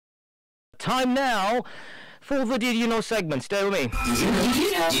Time now for the Did You Know segment. Stay with me.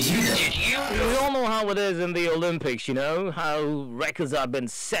 We all know how it is in the Olympics, you know, how records have been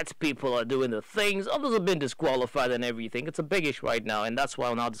set, people are doing the things, others have been disqualified and everything. It's a big issue right now, and that's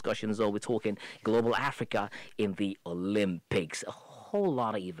why on our discussions, we're talking global Africa in the Olympics. A whole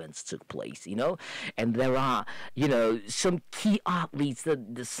lot of events took place, you know, and there are, you know, some key athletes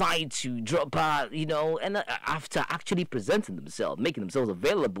that decide to drop out, you know, and after actually presenting themselves, making themselves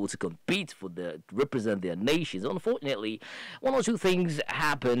available to compete for represent their nations. Unfortunately, one or two things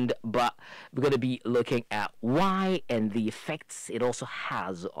happened, but we're going to be looking at why and the effects it also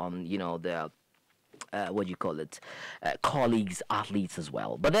has on, you know, the what do you call it, colleagues, athletes as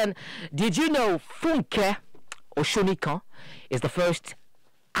well. But then, did you know Funke Oshonaike is the first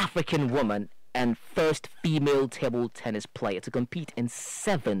African woman and first female table tennis player to compete in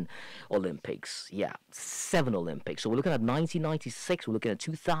 7 Olympics. Yeah, 7 Olympics. So we're looking at 1996, we're looking at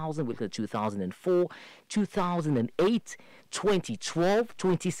 2000, we're looking at 2004, 2008, 2012,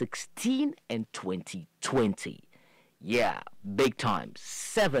 2016, and 2020. Yeah, big time.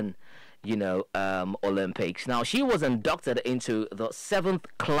 7 Olympics. Now, she was inducted into the 7th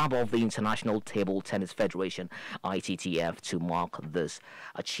club of the International Table Tennis Federation, ITTF, to mark this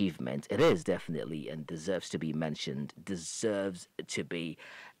achievement. It is definitely and deserves to be mentioned, deserves to be,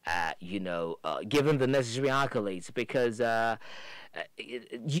 given the necessary accolades, because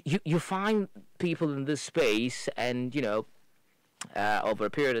you find people in this space and, over a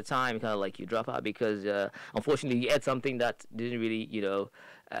period of time, kind of like you drop out because, unfortunately, you had something that didn't really,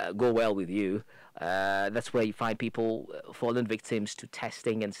 go well with you. That's where you find people falling victims to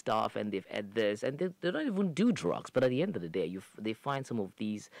testing and stuff, and they've had this, and they don't even do drugs. But at the end of the day, they find some of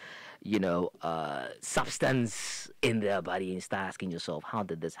these, substance in their body, and start asking yourself, how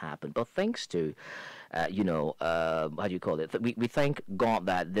did this happen? But thanks to, how do you call it? We thank God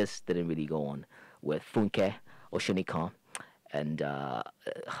that this didn't really go on with Funke Oshonaike and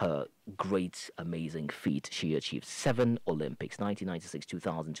her great, amazing feat. She achieved 7 Olympics: 1996,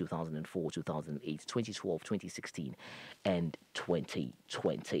 2000, 2004, 2008, 2012, 2016, and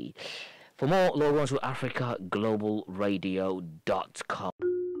 2020. For more, log on to AfricaGlobalRadio.com.